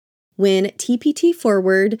when TPT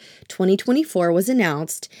Forward 2024 was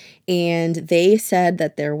announced, and they said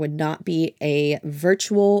that there would not be a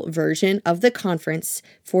virtual version of the conference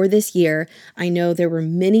for this year. I know there were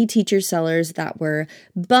many teacher sellers that were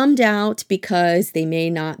bummed out because they may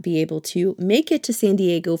not be able to make it to San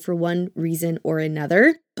Diego for one reason or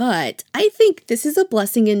another. But I think this is a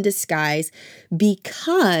blessing in disguise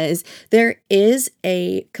because there is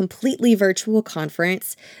a completely virtual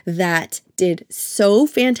conference that did so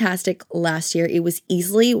fantastic last year. It was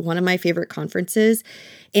easily one of my favorite conferences,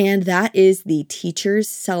 and that is the Teachers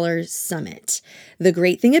Sellers Summit. The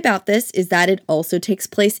great thing about this is that it also takes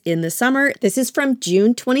place in the summer. This is from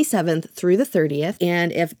June 27th through the 30th,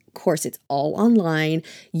 and of course it's all online.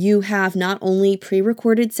 You have not only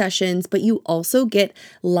pre-recorded sessions, but you also get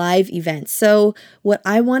live events. So what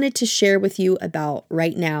I wanted to share with you about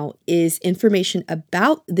right now is information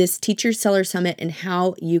about this Teacher Seller Summit and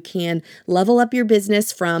how you can level up your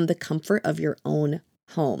business from the comfort of your own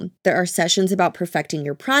home. There are sessions about perfecting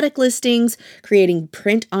your product listings, creating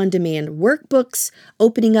print-on-demand workbooks,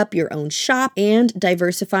 opening up your own shop, and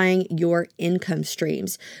diversifying your income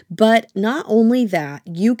streams. But not only that,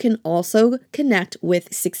 you can also connect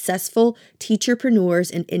with successful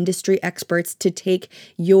teacherpreneurs and industry experts to take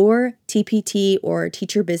your TPT or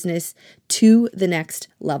teacher business to the next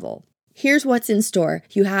level. Here's what's in store.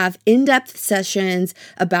 You have in-depth sessions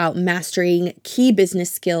about mastering key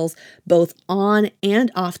business skills, both on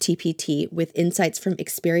and off TPT, with insights from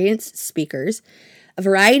experienced speakers, a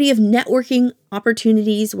variety of networking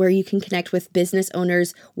opportunities where you can connect with business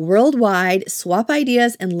owners worldwide, swap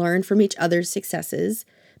ideas, and learn from each other's successes,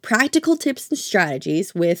 practical tips and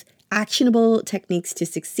strategies with actionable techniques to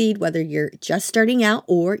succeed, whether you're just starting out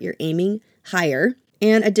or you're aiming higher.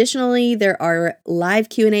 And additionally, there are live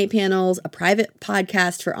Q&A panels, a private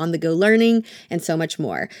podcast for on-the-go learning, and so much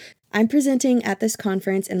more. I'm presenting at this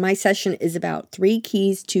conference, and my session is about 3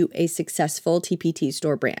 keys to a successful TPT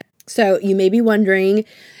store brand. So you may be wondering,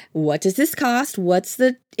 what does this cost? What's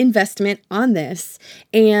the investment on this?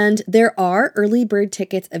 And there are early bird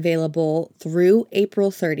tickets available through April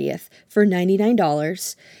 30th for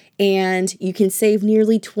 $99. And you can save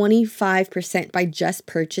nearly 25% by just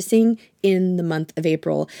purchasing in the month of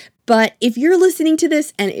April. But if you're listening to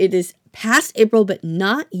this and it is past April, but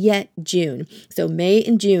not yet June, so May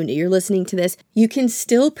and June, you're listening to this, you can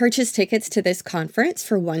still purchase tickets to this conference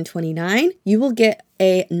for $129. You will get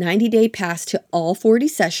a 90-day pass to all 40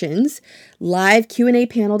 sessions, live Q&A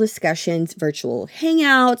panel discussions, virtual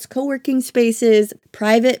hangouts, co-working spaces,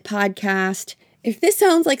 private podcast. If this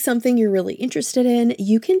sounds like something you're really interested in,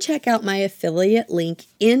 you can check out my affiliate link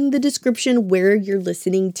in the description where you're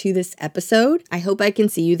listening to this episode. I hope I can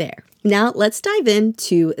see you there. Now, let's dive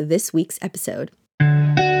into this week's episode.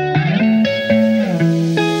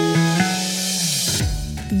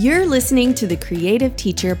 You're listening to the Creative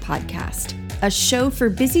Teacher Podcast, a show for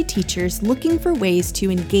busy teachers looking for ways to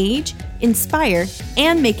engage, inspire,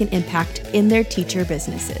 and make an impact in their teacher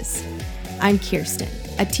businesses. I'm Kirsten,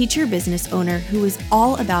 a teacher business owner who is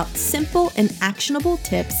all about simple and actionable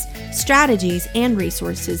tips, strategies, and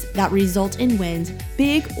resources that result in wins,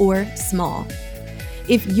 big or small.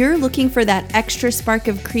 If you're looking for that extra spark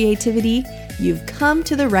of creativity, you've come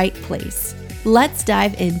to the right place. Let's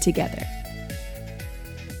dive in together.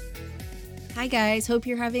 Hi guys, hope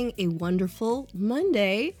you're having a wonderful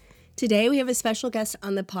Monday. Today we have a special guest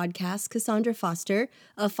on the podcast, Kassaundra Foster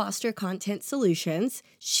of Foster Content Solutions.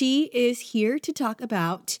 She is here to talk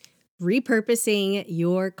about repurposing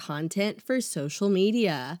your content for social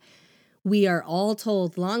media. We are all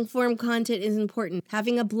told long-form content is important.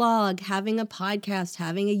 Having a blog, having a podcast,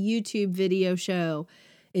 having a YouTube video show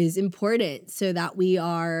is important so that we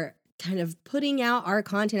are kind of putting out our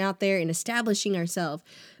content out there and establishing ourselves.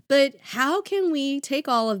 But how can we take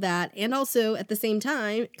all of that and also at the same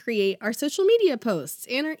time create our social media posts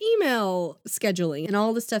and our email scheduling and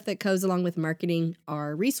all the stuff that goes along with marketing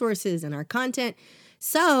our resources and our content?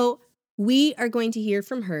 So we are going to hear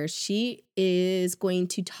from her. She is going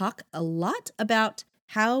to talk a lot about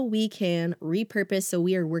how we can repurpose so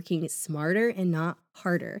we are working smarter and not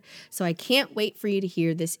harder. So I can't wait for you to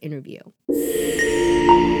hear this interview.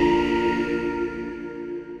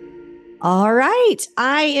 All right.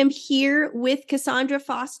 I am here with Kassaundra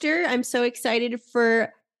Foster. I'm so excited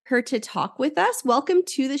for her to talk with us. Welcome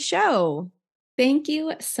to the show. Thank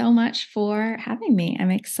you so much for having me.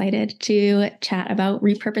 I'm excited to chat about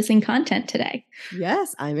repurposing content today.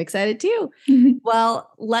 Yes, I'm excited too.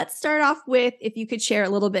 Well, let's start off with if you could share a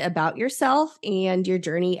little bit about yourself and your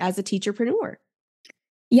journey as a teacherpreneur.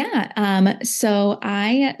 Yeah. So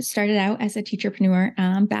I started out as a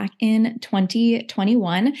teacherpreneur back in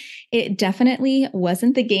 2021. It definitely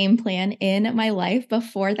wasn't the game plan in my life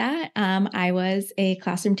before that. I was a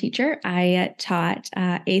classroom teacher. I taught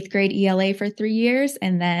eighth grade ELA for 3 years,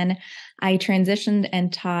 and then I transitioned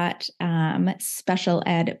and taught special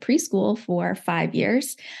ed preschool for 5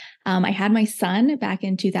 years. I had my son back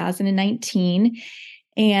in 2019.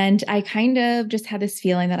 And I kind of just had this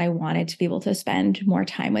feeling that I wanted to be able to spend more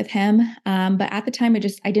time with him. But at the time, I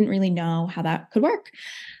didn't really know how that could work.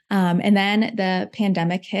 And then the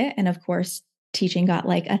pandemic hit. And of course, teaching got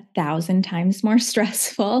like 1,000 times more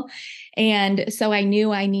stressful. And so I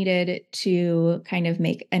knew I needed to kind of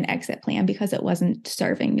make an exit plan because it wasn't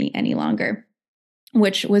serving me any longer,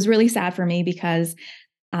 which was really sad for me because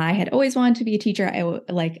I had always wanted to be a teacher.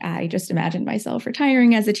 I just imagined myself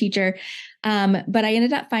retiring as a teacher. But I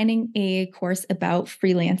ended up finding a course about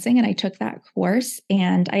freelancing, and I took that course.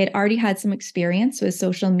 And I had already had some experience with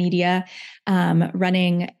social media,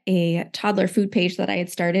 running a toddler food page that I had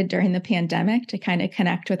started during the pandemic to kind of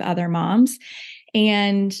connect with other moms.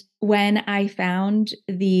 And when I found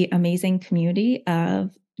the amazing community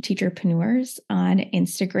of teacherpreneurs on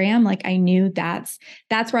Instagram, like I knew that's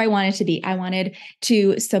where I wanted to be. I wanted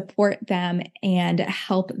to support them and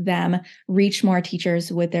help them reach more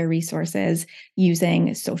teachers with their resources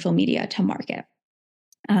using social media to market.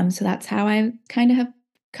 So that's how I kind of have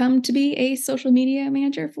come to be a social media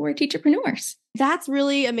manager for teacherpreneurs. That's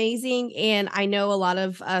really amazing. And I know a lot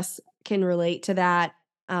of us can relate to that.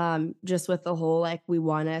 Just with the whole, like, we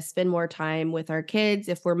want to spend more time with our kids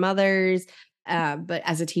if we're mothers. But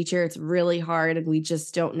as a teacher, it's really hard and we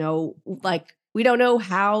just don't know, like, we don't know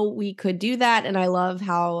how we could do that. And I love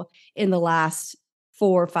how in the last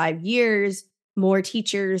 4 or 5 years, more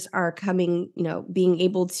teachers are coming, being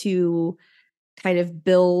able to kind of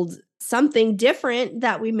build something different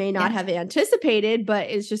that we may not Yeah. have anticipated, but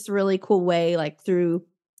it's just a really cool way, like through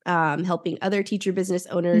helping other teacher business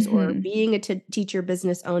owners or Mm-hmm. being a teacher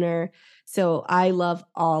business owner. So I love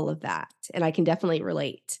all of that, and I can definitely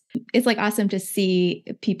relate. It's like awesome to see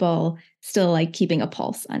people still like keeping a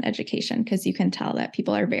pulse on education because you can tell that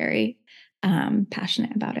people are very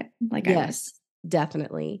passionate about it, like I was. Yes,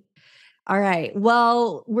 definitely. All right.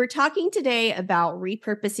 Well, we're talking today about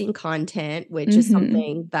repurposing content, which is Mm-hmm.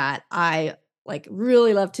 something that I like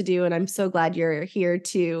really love to do. And I'm so glad you're here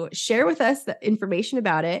to share with us the information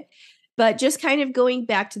about it. But just kind of going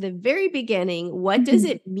back to the very beginning, what does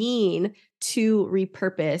Mm-hmm. it mean to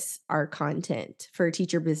repurpose our content for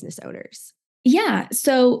teacher business owners? Yeah.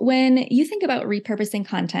 So when you think about repurposing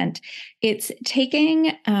content, it's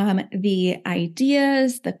taking the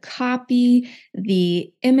ideas, the copy,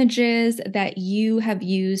 the images that you have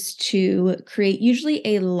used to create usually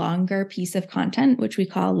a longer piece of content, which we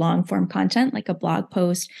call long form content, like a blog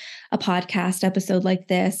post, a podcast episode like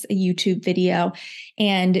this, a YouTube video,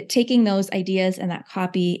 and taking those ideas and that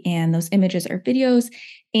copy and those images or videos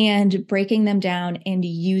and breaking them down and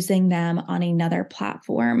using them on another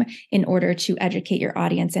platform in order to educate your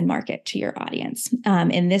audience and market to your audience.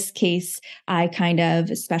 In this case, I kind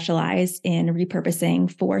of specialize in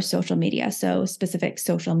repurposing for social media. So specific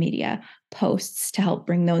social media posts to help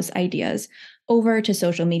bring those ideas over to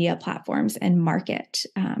social media platforms and market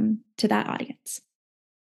to that audience.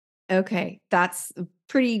 Okay, that's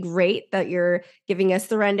pretty great that you're giving us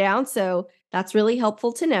the rundown. So that's really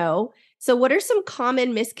helpful to know. So, what are some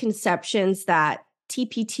common misconceptions that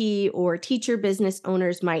TPT or teacher business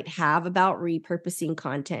owners might have about repurposing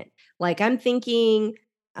content? Like, I'm thinking,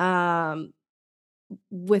 um,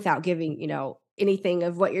 without giving, anything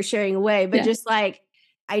of what you're sharing away, but Yeah. just like,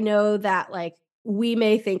 I know that like we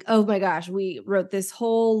may think, oh my gosh, we wrote this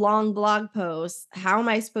whole long blog post. How am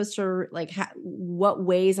I supposed to like, what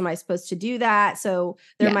ways am I supposed to do that? So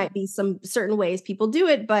there Yeah. might be some certain ways people do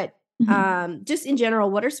it, but Mhm. just in general,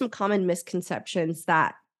 what are some common misconceptions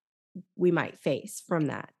that we might face from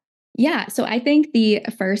that? Yeah. So I think the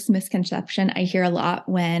first misconception I hear a lot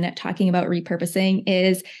when talking about repurposing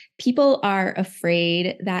is people are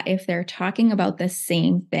afraid that if they're talking about the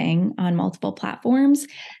same thing on multiple platforms,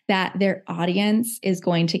 that their audience is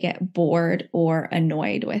going to get bored or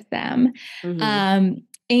annoyed with them. Hmm. Um,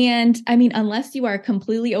 and I mean, unless you are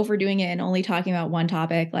completely overdoing it and only talking about one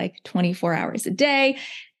topic like 24 hours a day,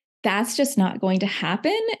 that's just not going to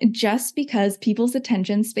happen just because people's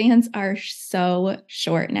attention spans are so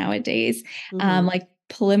short nowadays. Hmm. Like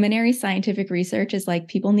preliminary scientific research is like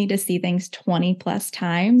people need to see things 20 plus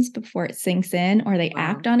times before it sinks in or they Wow.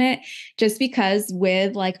 act on it. Just because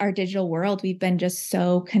with like our digital world, we've been just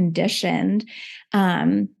so conditioned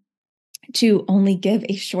um, to only give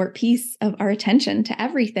a short piece of our attention to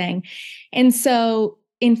everything. And so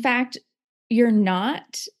in fact, you're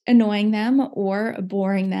not annoying them or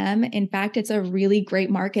boring them. In fact, it's a really great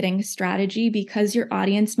marketing strategy because your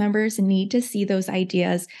audience members need to see those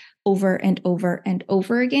ideas over and over and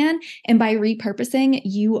over again. And by repurposing,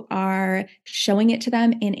 you are showing it to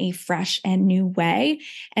them in a fresh and new way.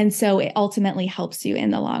 And so it ultimately helps you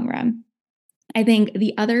in the long run. I think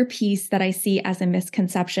the other piece that I see as a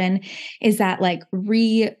misconception is that like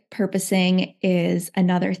repurposing is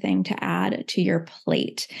another thing to add to your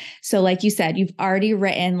plate. So, like you said, you've already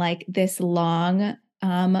written like this long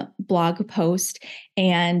blog post,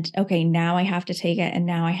 and okay, now I have to take it and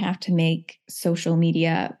now I have to make social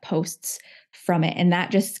media posts from it. And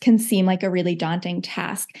that just can seem like a really daunting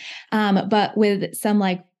task. But with some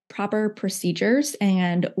like proper procedures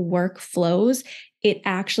and workflows, it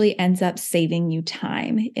actually ends up saving you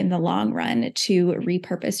time in the long run to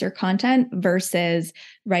repurpose your content versus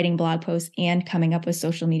writing blog posts and coming up with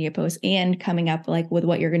social media posts and coming up like with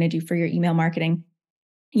what you're going to do for your email marketing.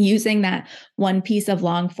 Using that one piece of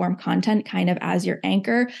long form content kind of as your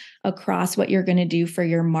anchor across what you're going to do for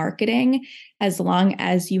your marketing, as long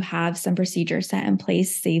as you have some procedures set in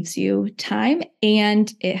place, saves you time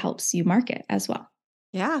and it helps you market as well.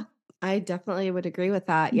 Yeah, I definitely would agree with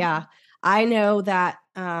that. Yeah. I know that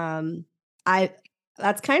I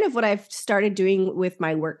that's kind of what I've started doing with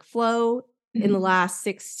my workflow in the last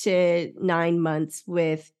 6 to 9 months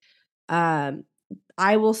with um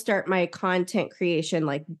I will start my content creation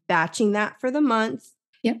like batching that for the month.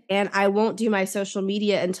 Yep. And I won't do my social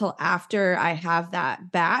media until after I have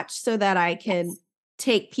that batch so that I can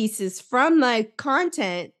take pieces from my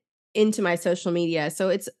content into my social media. So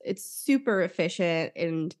it's super efficient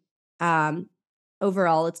and um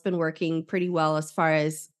overall it's been working pretty well as far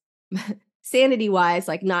as sanity wise,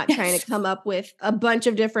 like not trying to come up with a bunch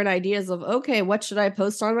of different ideas of, okay, what should I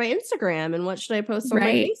post on my Instagram and what should I post on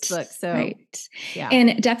my Facebook? So Right. yeah.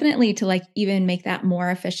 And definitely to like even make that more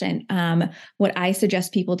efficient. What I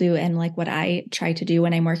suggest people do and like what I try to do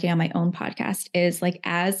when I'm working on my own podcast is like,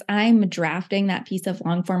 as I'm drafting that piece of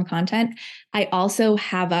long form content, I also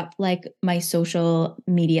have up like my social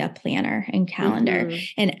media planner and calendar. Mhm.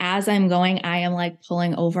 And as I'm going, I am like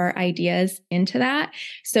pulling over ideas into that.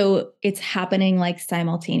 So it's happening like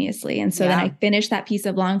simultaneously. And so then Yeah. I finish that piece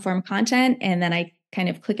of long form content and then I kind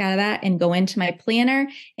of click out of that and go into my planner,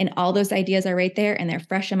 and all those ideas are right there and they're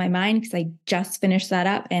fresh in my mind because I just finished that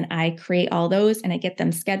up and I create all those and I get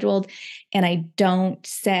them scheduled. And I don't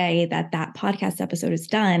say that that podcast episode is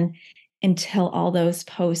done until all those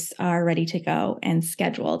posts are ready to go and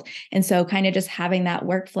scheduled. And so kind of just having that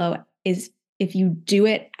workflow is, if you do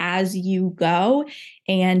it as you go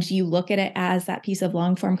and you look at it as that piece of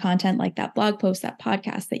long form content, like that blog post, that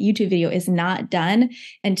podcast, that YouTube video is not done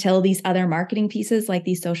until these other marketing pieces, like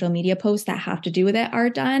these social media posts that have to do with it,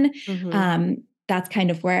 are done. Mhm. That's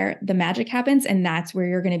kind of where the magic happens. And that's where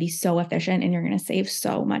you're going to be so efficient and you're going to save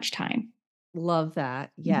so much time. Love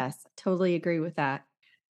that. Yes, totally agree with that.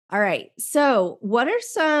 All right. So,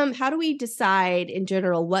 how do we decide in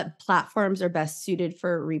general what platforms are best suited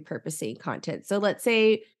for repurposing content? So, let's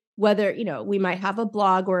say whether, we might have a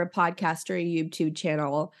blog or a podcast or a YouTube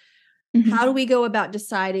channel. How do we go about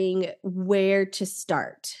deciding where to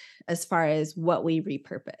start as far as what we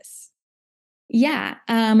repurpose? Yeah.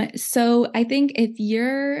 So I think if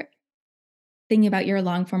you're thinking about your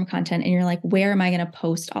long form content and you're like, where am I going to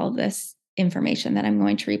post all of this information that I'm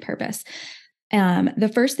going to repurpose?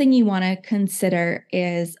 The first thing you want to consider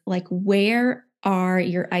is like, where are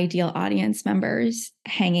your ideal audience members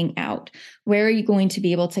hanging out? Where are you going to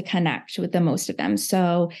be able to connect with the most of them?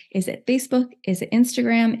 So is it Facebook? Is it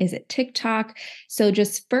Instagram? Is it TikTok? So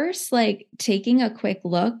just first, like taking a quick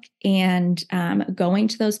look and going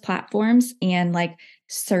to those platforms and like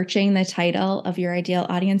searching the title of your ideal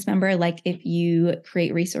audience member. Like if you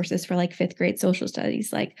create resources for like fifth grade social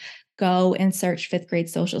studies, like go and search fifth grade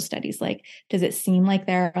social studies. Like, does it seem like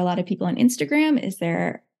there are a lot of people on Instagram? Is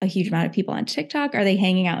there a huge amount of people on TikTok? Are they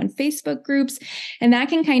hanging out in Facebook groups? And that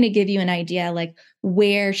can kind of give you an idea, like,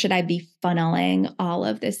 where should I be funneling all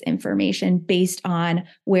of this information based on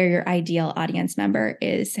where your ideal audience member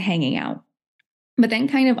is hanging out. But then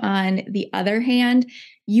kind of on the other hand,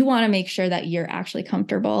 you want to make sure that you're actually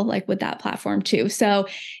comfortable like with that platform too. So,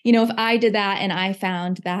 if I did that and I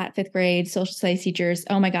found that fifth grade social studies teachers,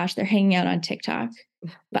 oh my gosh, they're hanging out on TikTok,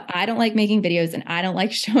 but I don't like making videos and I don't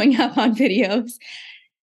like showing up on videos,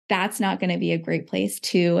 that's not going to be a great place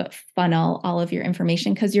to funnel all of your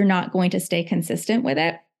information because you're not going to stay consistent with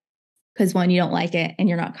it. because one, you don't like it and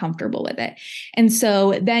you're not comfortable with it. And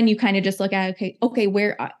so then you kind of just look at, okay,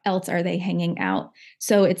 where else are they hanging out?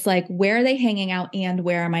 So it's like, where are they hanging out and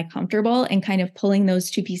where am I comfortable? And kind of pulling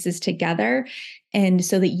those two pieces together. And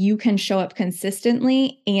so that you can show up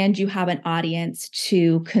consistently and you have an audience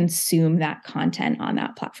to consume that content on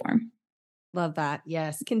that platform. Love that.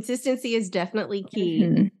 Yes. Consistency is definitely key.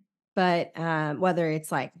 Mm-hmm. But whether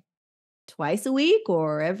it's like twice a week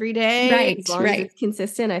or every day, as long as it's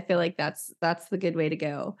consistent, I feel like that's the good way to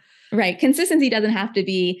go. Right. Consistency doesn't have to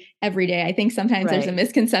be every day. I think sometimes there's a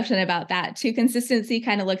misconception about that too. Consistency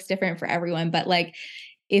kind of looks different for everyone, but like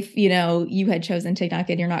if, you had chosen TikTok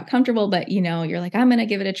and you're not comfortable, but you're like, I'm going to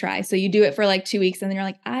give it a try. So you do it for like 2 weeks and then you're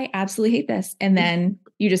like, I absolutely hate this. And then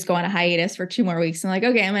you just go on a hiatus for 2 more weeks and like,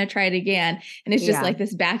 okay, I'm going to try it again. And it's just like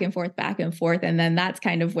this back and forth. And then that's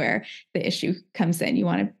kind of where the issue comes in. You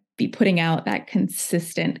want to be putting out that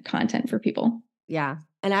consistent content for people. Yeah.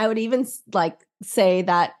 And I would even like say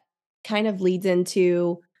that kind of leads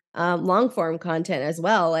into long form content as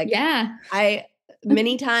well. Like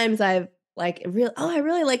many times I've like I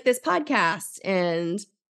really like this podcast and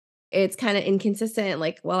it's kind of inconsistent.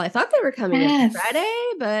 Like, well, I thought they were coming every Friday,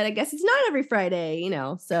 but I guess it's not every Friday,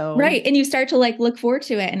 so. Right. And you start to like look forward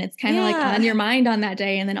to it and it's kind of like on your mind on that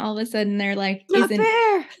day. And then all of a sudden they're like, not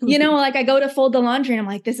fair. Like I go to fold the laundry and I'm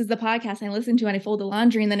like, this is the podcast I listen to and I fold the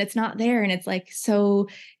laundry and then it's not there. And it's like so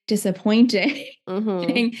disappointing.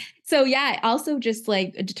 Mm-hmm. So also just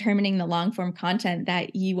like determining the long form content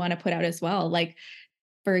that you want to put out as well. Like,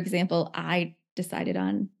 for example, I decided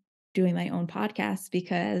on doing my own podcast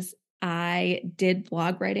because I did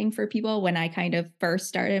blog writing for people when I kind of first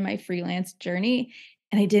started my freelance journey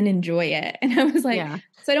and I didn't enjoy it. And I was like,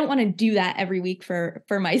 so I don't want to do that every week for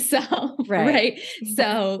myself. Right.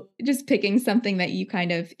 So just picking something that you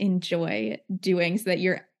kind of enjoy doing so that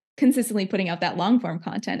you're consistently putting out that long form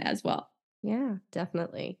content as well. Yeah,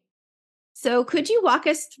 definitely. So could you walk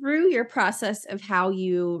us through your process of how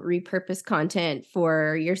you repurpose content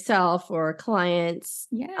for yourself or clients?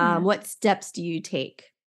 Yeah. What steps do you take?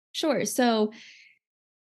 Sure. So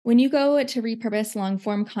when you go to repurpose long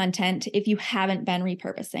form content, if you haven't been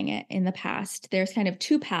repurposing it in the past, there's kind of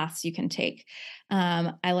 2 paths you can take.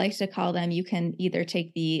 I like to call them, you can either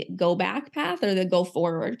take the go back path or the go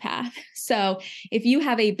forward path. So if you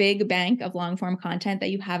have a big bank of long form content that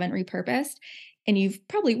you haven't repurposed, and you've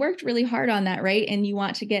probably worked really hard on that, right? And you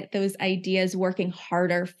want to get those ideas working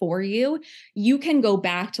harder for you, you can go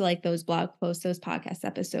back to like those blog posts, those podcast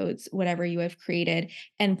episodes, whatever you have created,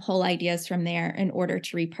 and pull ideas from there in order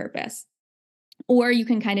to repurpose. Or you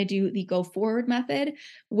can kind of do the go forward method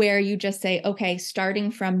where you just say, okay, starting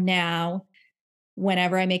from now,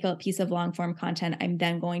 whenever I make a piece of long form content, I'm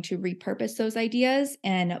then going to repurpose those ideas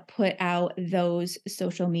and put out those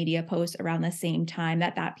social media posts around the same time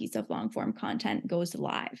that piece of long form content goes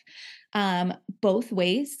live. Both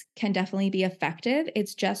ways can definitely be effective.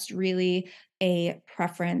 It's just really a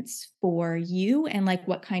preference for you and like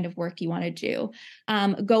what kind of work you want to do.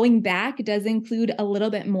 Going back does include a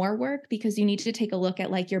little bit more work because you need to take a look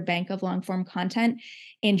at like your bank of long form content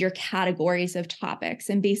and your categories of topics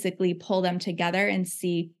and basically pull them together and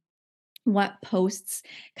see what posts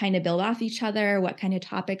kind of build off each other, what kind of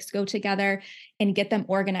topics go together, and get them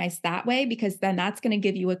organized that way, because then that's going to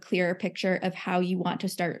give you a clearer picture of how you want to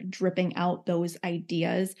start dripping out those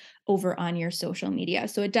ideas over on your social media.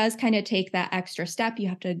 So it does kind of take that extra step. You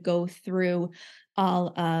have to go through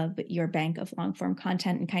all of your bank of long form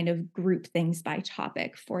content and kind of group things by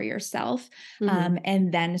topic for yourself,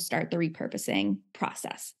 and then start the repurposing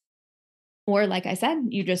process. Or like I said,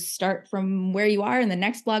 you just start from where you are and the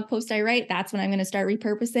next blog post I write, that's when I'm going to start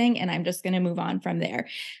repurposing and I'm just going to move on from there.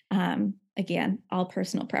 Again, all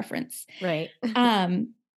personal preference. Right.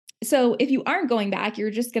 So if you aren't going back, you're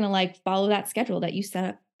just going to like follow that schedule that you set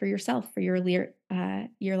up for yourself for your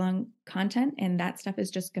year-long content. And that stuff is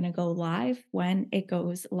just going to go live when it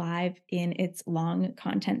goes live in its long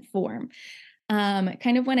content form.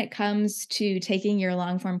 Kind of when it comes to taking your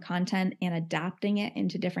long form content and adapting it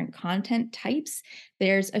into different content types,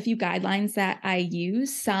 there's a few guidelines that I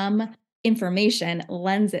use. Some information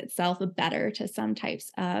lends itself better to some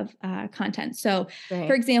types of content. So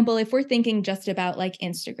for example, if we're thinking just about like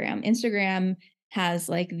Instagram has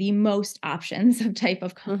like the most options of types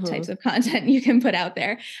of content you can put out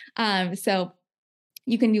there. So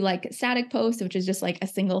you can do like static posts, which is just like a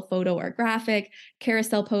single photo or graphic,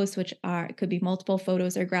 carousel posts, which could be multiple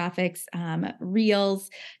photos or graphics, reels,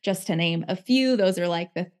 just to name a few. Those are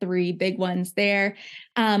like the 3 big ones there.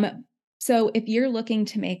 So if you're looking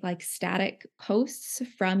to make like static posts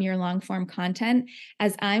from your long form content,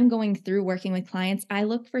 as I'm going through working with clients, I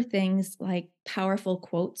look for things like powerful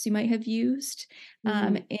quotes you might have used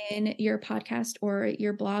Mhm. in your podcast or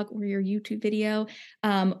your blog or your YouTube video,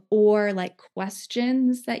 or like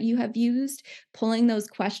questions that you have used. Pulling those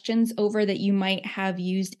questions over that you might have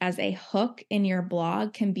used as a hook in your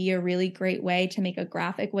blog can be a really great way to make a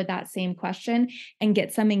graphic with that same question and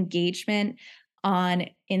get some engagement on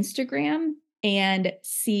Instagram and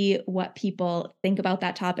see what people think about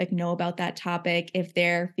that topic, know about that topic, if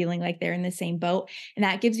they're feeling like they're in the same boat. And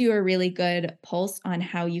that gives you a really good pulse on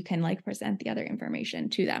how you can like present the other information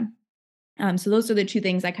to them. So those are the two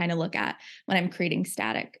things I kind of look at when I'm creating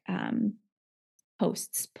static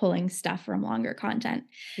posts, pulling stuff from longer content.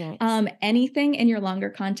 Nice. Anything in your longer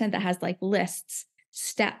content that has like lists,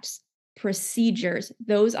 steps, procedures,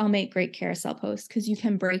 those all make great carousel posts because you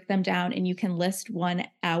can break them down and you can list one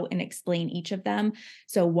out and explain each of them.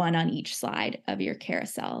 So one on each slide of your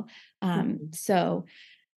carousel. Mhm. So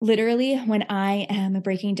literally, when I am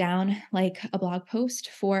breaking down like a blog post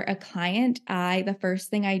for a client, the first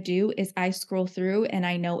thing I do is I scroll through and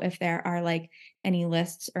I know if there are like any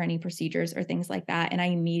lists or any procedures or things like that. And I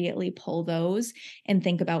immediately pull those and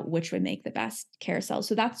think about which would make the best carousel.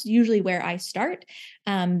 So that's usually where I start,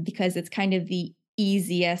 because it's kind of the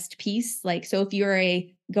easiest piece. Like, so if you're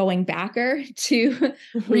a going backer to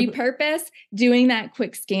repurpose, doing that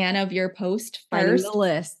quick scan of your post Finding the first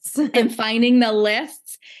lists. and finding the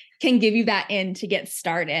lists can give you that in to get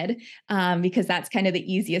started, because that's kind of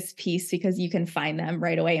the easiest piece because you can find them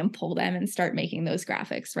right away and pull them and start making those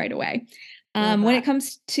graphics right away. Love When it that.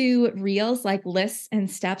 comes to reels, like lists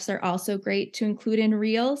and steps are also great to include in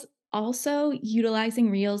reels. Also, utilizing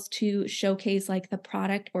reels to showcase like the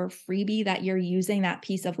product or freebie that you're using that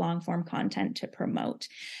piece of long form content to promote.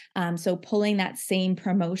 So, pulling that same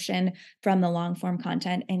promotion from the long form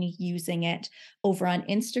content and using it over on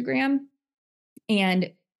Instagram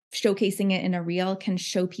and showcasing it in a reel can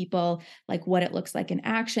show people like what it looks like in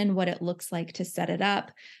action, what it looks like to set it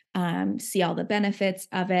up, see all the benefits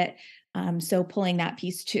of it. So pulling that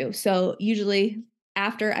piece too. So usually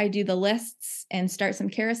after I do the lists and start some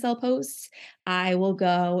carousel posts, I will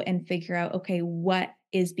go and figure out, okay, what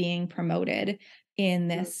is being promoted in Mm.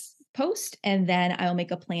 this post? And then I'll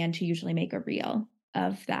make a plan to usually make a reel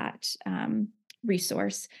of that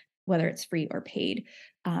resource, whether it's free or paid,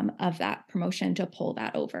 of that promotion to pull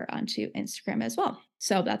that over onto Instagram as well.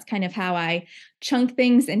 So that's kind of how I chunk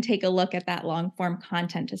things and take a look at that long form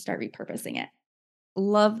content to start repurposing it.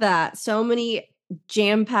 Love that. So many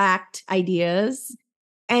jam-packed ideas.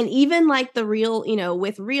 And even like the reel,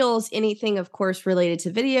 with reels, anything, of course, related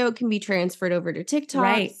to video can be transferred over to TikTok.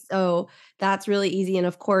 Right. So that's really easy. And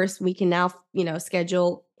of course, we can now,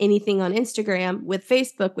 schedule anything on Instagram with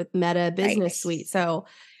Facebook with Meta Right. Business Suite. So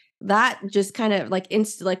that just kind of like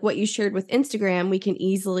like what you shared with Instagram, we can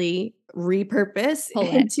easily repurpose Pull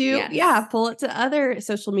it. into, yeah, Yes. pull it to other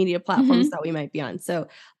social media platforms Hmm. that we might be on. So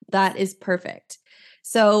that is perfect.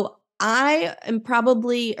 So I am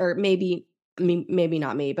probably, or maybe, I mean, maybe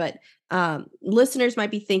not me, but listeners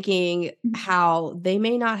might be thinking how they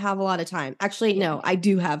may not have a lot of time. Actually, Yeah. no, I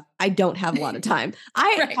don't have a lot of time.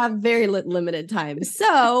 I Right. have very limited time.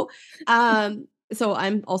 So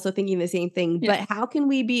I'm also thinking the same thing, Yeah. but how can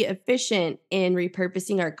we be efficient in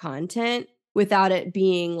repurposing our content without it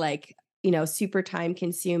being like, super time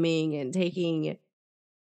consuming and taking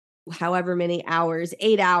however many hours,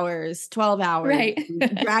 8 hours, 12 hours, Right.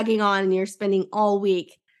 dragging on and you're spending all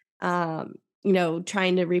week, trying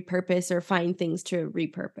to repurpose or find things to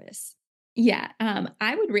repurpose. Yeah,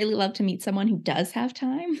 I would really love to meet someone who does have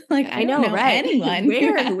time. Like, I I don't know, know right? anyone who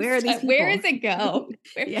Where has are these time. Where people? does it go?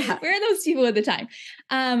 Yeah. Where are those people with the time?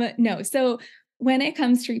 No. So when it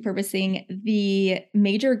comes to repurposing, the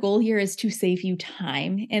major goal here is to save you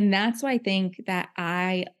time. And that's why I think that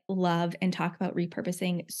I love and talk about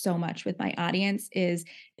repurposing so much with my audience is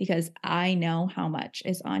because I know how much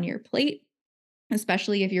is on your plate,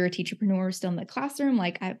 especially if you're a teacherpreneur still in the classroom.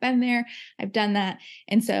 Like I've been there, I've done that.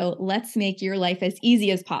 And so let's make your life as easy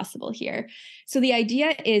as possible here. So the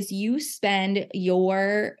idea is you spend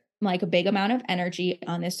your like a big amount of energy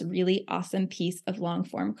on this really awesome piece of long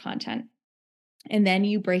form content. And then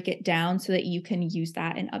you break it down so that you can use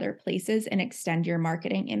that in other places and extend your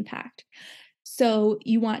marketing impact. So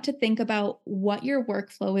you want to think about what your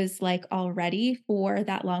workflow is like already for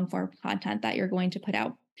that long form content that you're going to put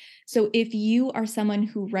out. So if you are someone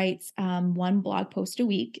who writes one blog post a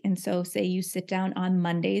week, and so say you sit down on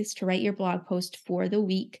Mondays to write your blog post for the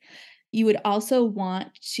week, you would also want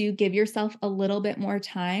to give yourself a little bit more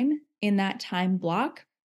time in that time block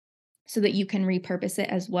so that you can repurpose it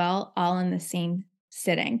as well, all in the same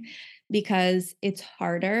sitting, because it's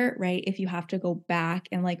harder, right? If you have to go back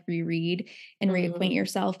and like reread and reacquaint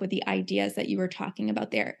yourself with the ideas that you were talking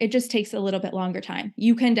about there. It just takes a little bit longer time.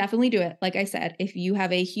 You can definitely do it. Like I said, if you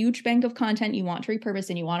have a huge bank of content you want to repurpose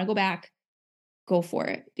and you want to go back, go for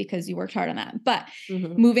it because you worked hard on that. But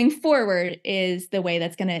moving forward is the way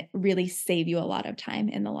that's going to really save you a lot of time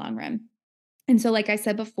in the long run. And so, like I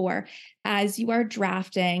said before, as you are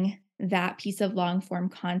drafting that piece of long form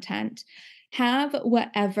content, have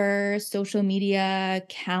whatever social media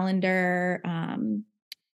calendar,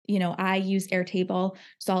 I use Airtable.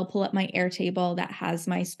 So I'll pull up my Airtable that has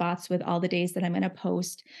my spots with all the days that I'm going to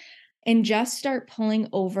post and just start pulling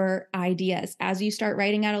over ideas. As you start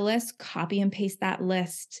writing out a list, copy and paste that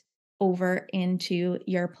list over into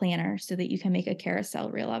your planner so that you can make a carousel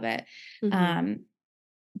reel of it.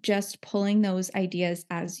 Just pulling those ideas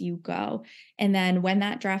as you go. And then when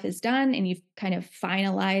that draft is done and you've kind of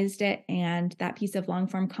finalized it and that piece of long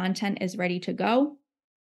form content is ready to go,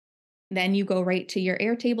 then you go right to your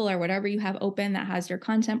Airtable or whatever you have open that has your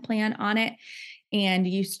content plan on it. And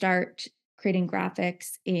you start creating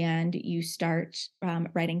graphics and you start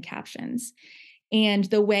writing captions. And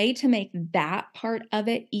the way to make that part of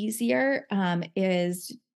it easier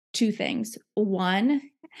is two things. One,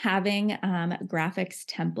 having graphics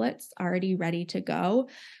templates already ready to go,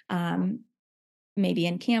 maybe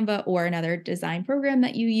in Canva or another design program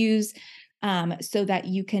that you use, so that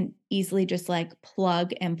you can easily just like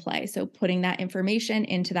plug and play. So putting that information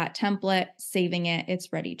into that template, saving it,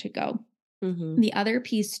 it's ready to go. The other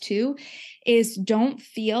piece too is don't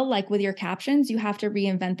feel like with your captions, you have to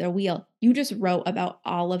reinvent the wheel. You just wrote about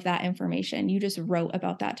all of that information. You just wrote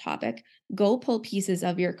about that topic. Go pull pieces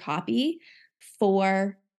of your copy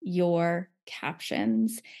for your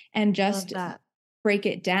captions and just break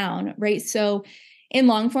it down, right? So in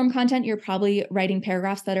long form content, you're probably writing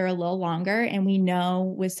paragraphs that are a little longer. And we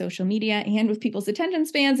know with social media and with people's attention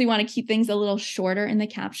spans, we want to keep things a little shorter in the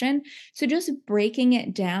caption. So just breaking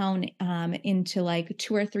it down into like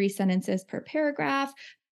 2 or 3 sentences per paragraph,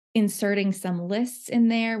 inserting some lists in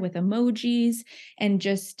there with emojis, and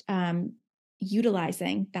just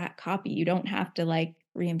utilizing that copy. You don't have to like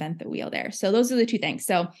reinvent the wheel there. So those are the two things.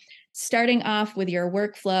 So starting off with your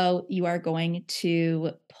workflow, you are going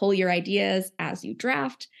to pull your ideas as you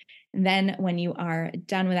draft. And then when you are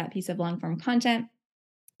done with that piece of long form content,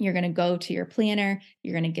 you're going to go to your planner,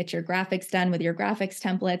 you're going to get your graphics done with your graphics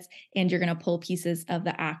templates, and you're going to pull pieces of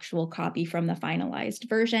the actual copy from the finalized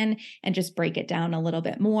version and just break it down a little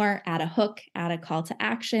bit more, add a hook, add a call to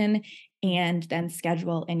action, and then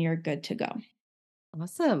schedule, and you're good to go.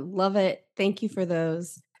 Awesome. Love it. Thank you for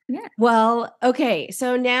those. Yeah. Well, okay.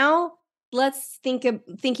 So now let's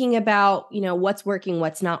thinking about, what's working,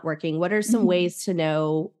 what's not working. What are some ways to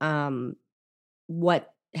know how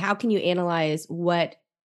can you analyze what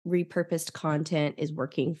repurposed content is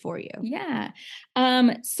working for you? Yeah.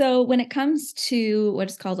 So when it comes to what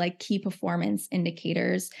is called like key performance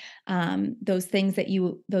indicators,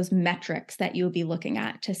 those metrics that you'll be looking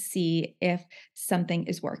at to see if something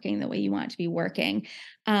is working the way you want it to be working.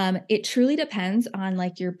 It truly depends on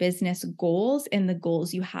like your business goals and the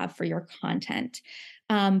goals you have for your content.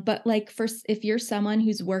 But like if you're someone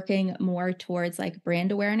who's working more towards like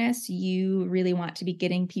brand awareness, you really want to be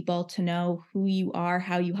getting people to know who you are,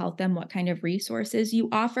 how you help them, what kind of resources you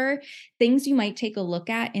offer. Things you might take a look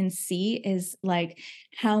at and see is like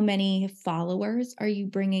how many followers are you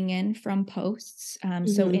bringing in from posts.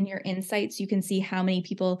 So in your insights, you can see how many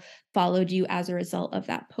people followed you as a result of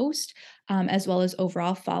that post, as well as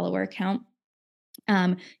overall follower count.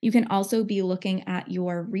 You can also be looking at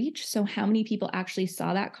your reach. So how many people actually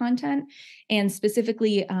saw that content, and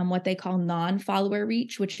specifically what they call non-follower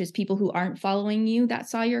reach, which is people who aren't following you that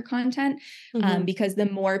saw your content. Because the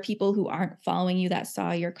more people who aren't following you that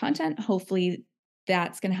saw your content, hopefully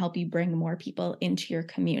that's going to help you bring more people into your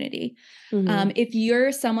community. If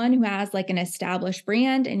you're someone who has like an established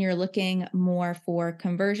brand and you're looking more for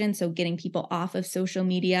conversion, so getting people off of social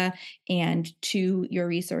media and to your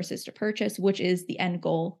resources to purchase, which is the end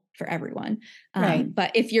goal for everyone. Right.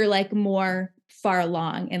 But if you're like more far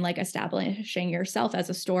along in like establishing yourself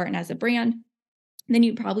as a store and as a brand, then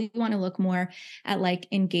you probably want to look more at like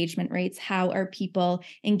engagement rates. How are people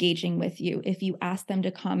engaging with you? If you ask them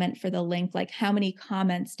to comment for the link, like how many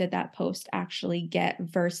comments did that post actually get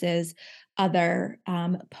versus other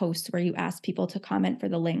posts where you ask people to comment for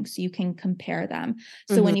the link, so you can compare them.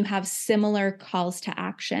 So when you have similar calls to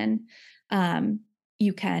action,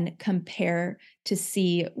 you can compare to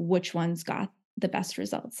see which ones got the best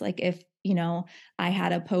results. Like if, I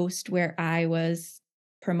had a post where I was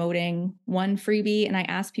promoting one freebie and I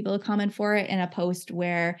asked people to comment for it, and a post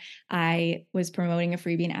where I was promoting a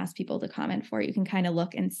freebie and asked people to comment for it. You can kind of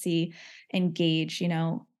look and see and gauge,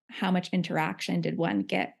 how much interaction did one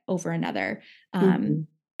get over another. Mhm.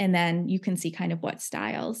 And then you can see kind of what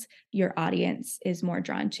styles your audience is more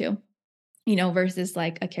drawn to, versus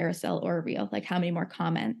like a carousel or a reel, like how many more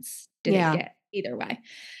comments did it Yeah. get either way.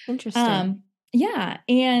 Interesting. Yeah.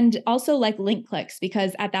 And also like link clicks,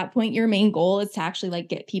 because at that point, your main goal is to actually like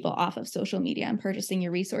get people off of social media and purchasing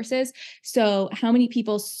your resources. So how many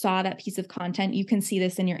people saw that piece of content? You can see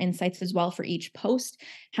this in your insights as well for each post.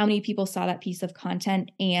 How many people saw that piece of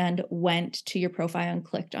content and went to your profile and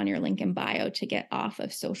clicked on your link in bio to get off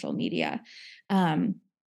of social media?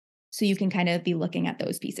 So you can kind of be looking at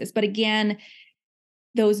those pieces. But again,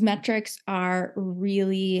 those metrics are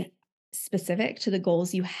really specific to the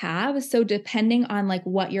goals you have. So depending on like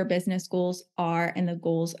what your business goals are and the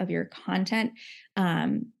goals of your content,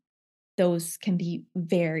 those can be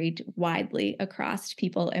varied widely across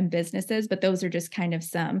people and businesses, but those are just kind of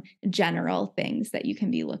some general things that you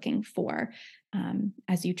can be looking for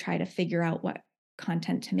as you try to figure out what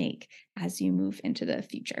content to make as you move into the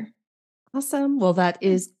future. Awesome. Well, that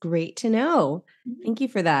is great to know. Mhm. Thank you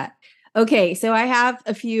for that. Okay, so I have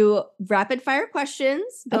a few rapid fire questions,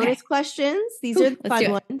 bonus Okay. questions. These Ooh, are the let's do fun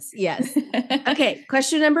it. ones. Yes. Okay,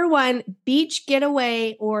 question number 1, beach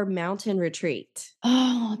getaway or mountain retreat?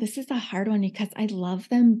 Oh, this is a hard one because I love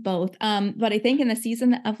them both. But I think in the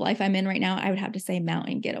season of life I'm in right now, I would have to say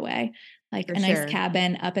mountain getaway, like For a nice sure.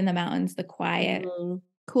 cabin up in the mountains, the quiet.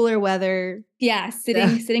 Cooler weather. Yeah,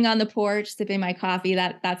 Yeah. sitting on the porch, sipping my coffee.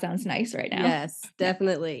 That sounds nice right now. Yes,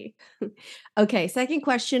 definitely. Okay, second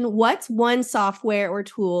question. What's one software or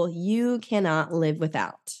tool you cannot live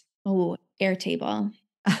without? Oh, Airtable.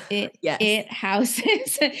 Yes. It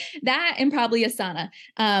houses that and probably Asana.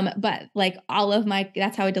 But like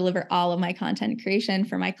that's how I deliver all of my content creation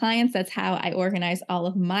for my clients. That's how I organize all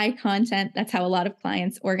of my content. That's how a lot of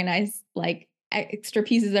clients organize like extra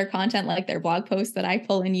pieces of their content, like their blog posts that I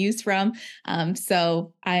pull and use from.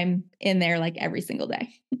 So I'm in there like every single day.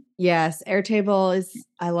 Yes, Airtable is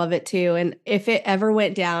I love it too, and if it ever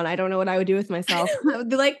went down, I don't know what I would do with myself. I would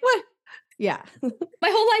be like, "What?" Yeah. My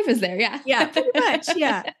whole life is there. Yeah. Yeah, pretty much,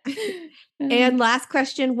 yeah. And last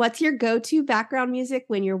question, what's your go-to background music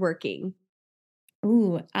when you're working?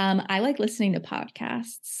 I like listening to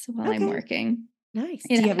podcasts while I'm Okay, working. nice.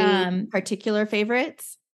 Do you It, have any particular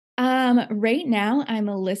favorites? right now I'm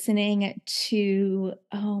listening to,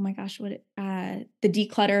 oh my gosh, The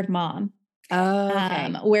Decluttered Mom. Oh,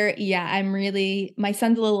 okay. Where, yeah, my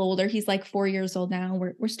son's a little older. He's like 4 years old now.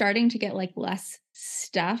 We're starting to get like less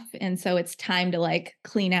stuff. And so it's time to like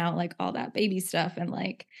clean out like all that baby stuff and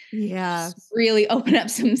like Yeah. just really open up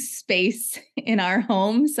some space in our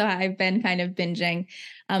home. So I've been kind of binging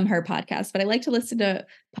her podcast, but I like to listen to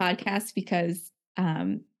podcasts because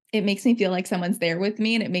it makes me feel like someone's there with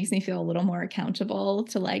me, and it makes me feel a little more accountable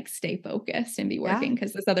to like stay focused and be Yeah. working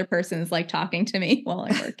because this other person is like talking to me while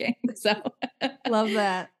I'm working. So Love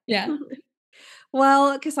that. yeah.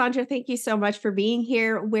 Well, Kassaundra, thank you so much for being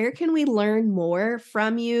here. Where can we learn more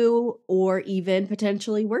from you or even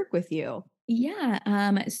potentially work with you?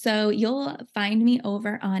 Yeah. So you'll find me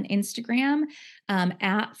over on Instagram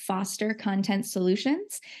at Foster Content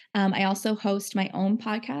Solutions. I also host my own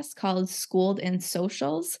podcast called Schooled in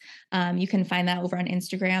Socials. You can find that over on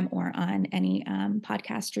Instagram or on any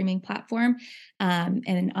podcast streaming platform.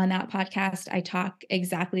 And on that podcast, I talk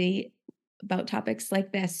exactly about topics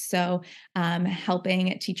like this. So helping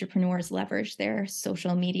teacherpreneurs leverage their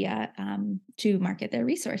social media to market their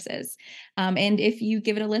resources. And if you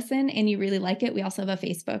give it a listen and you really like it, we also have a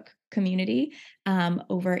Facebook community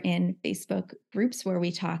over in Facebook groups where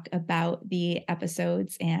we talk about the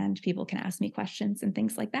episodes and people can ask me questions and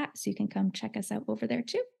things like that. So you can come check us out over there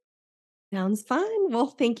too. Sounds fun. Well,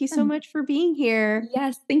 thank you so much for being here.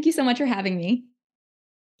 Yes. Thank you so much for having me.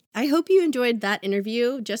 I hope you enjoyed that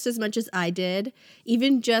interview just as much as I did.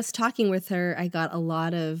 Even just talking with her, I got a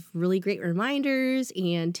lot of really great reminders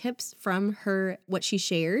and tips from her, what she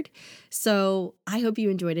shared. So I hope you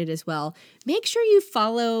enjoyed it as well. Make sure you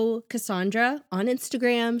follow Kassaundra on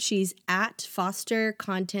Instagram. She's at Foster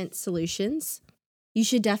Content Solutions. You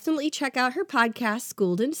should definitely check out her podcast,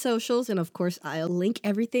 Schooled in Socials. And of course, I'll link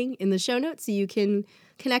everything in the show notes so you can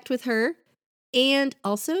connect with her. And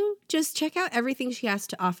also just check out everything she has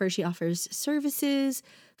to offer. She offers services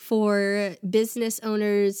for business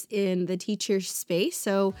owners in the teacher space.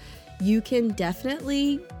 So you can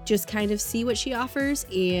definitely just kind of see what she offers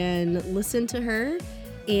and listen to her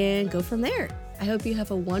and go from there. I hope you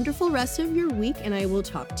have a wonderful rest of your week, and I will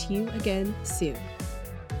talk to you again soon.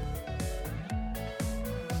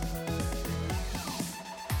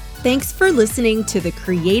 Thanks for listening to the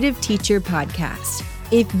Creative Teacher Podcast.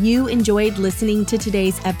 If you enjoyed listening to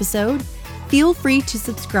today's episode, feel free to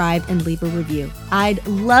subscribe and leave a review. I'd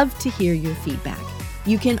love to hear your feedback.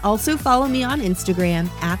 You can also follow me on Instagram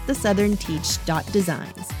at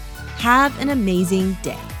thesouthernteach.designs. Have an amazing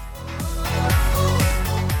day.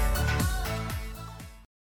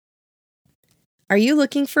 Are you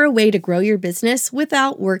looking for a way to grow your business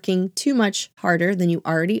without working too much harder than you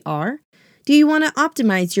already are? Do you want to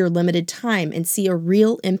optimize your limited time and see a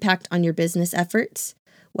real impact on your business efforts?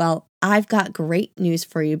 Well, I've got great news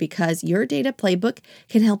for you because your data playbook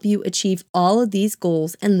can help you achieve all of these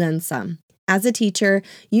goals and then some. As a teacher,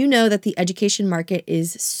 you know that the education market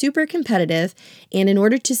is super competitive, and in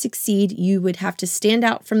order to succeed, you would have to stand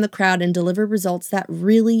out from the crowd and deliver results that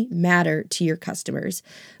really matter to your customers.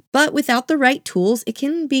 But without the right tools, it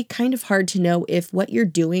can be kind of hard to know if what you're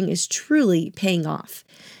doing is truly paying off.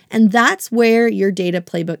 And that's where your data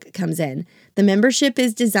playbook comes in. The membership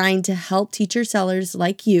is designed to help teacher sellers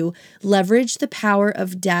like you leverage the power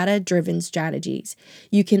of data-driven strategies.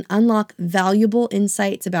 You can unlock valuable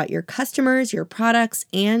insights about your customers, your products,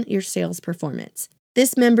 and your sales performance.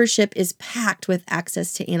 This membership is packed with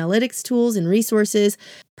access to analytics tools and resources,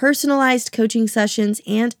 personalized coaching sessions,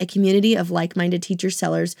 and a community of like-minded teacher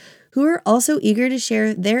sellers who are also eager to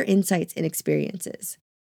share their insights and experiences.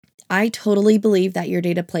 I totally believe that your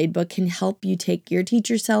data playbook can help you take your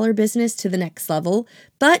teacher seller business to the next level,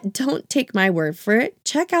 but don't take my word for it.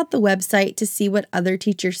 Check out the website to see what other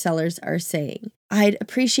teacher sellers are saying. I'd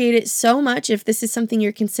appreciate it so much if this is something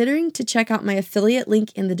you're considering to check out my affiliate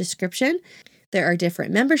link in the description. There are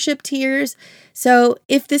different membership tiers. So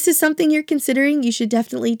if this is something you're considering, you should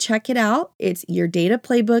definitely check it out. It's your data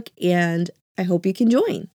playbook, and I hope you can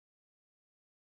join.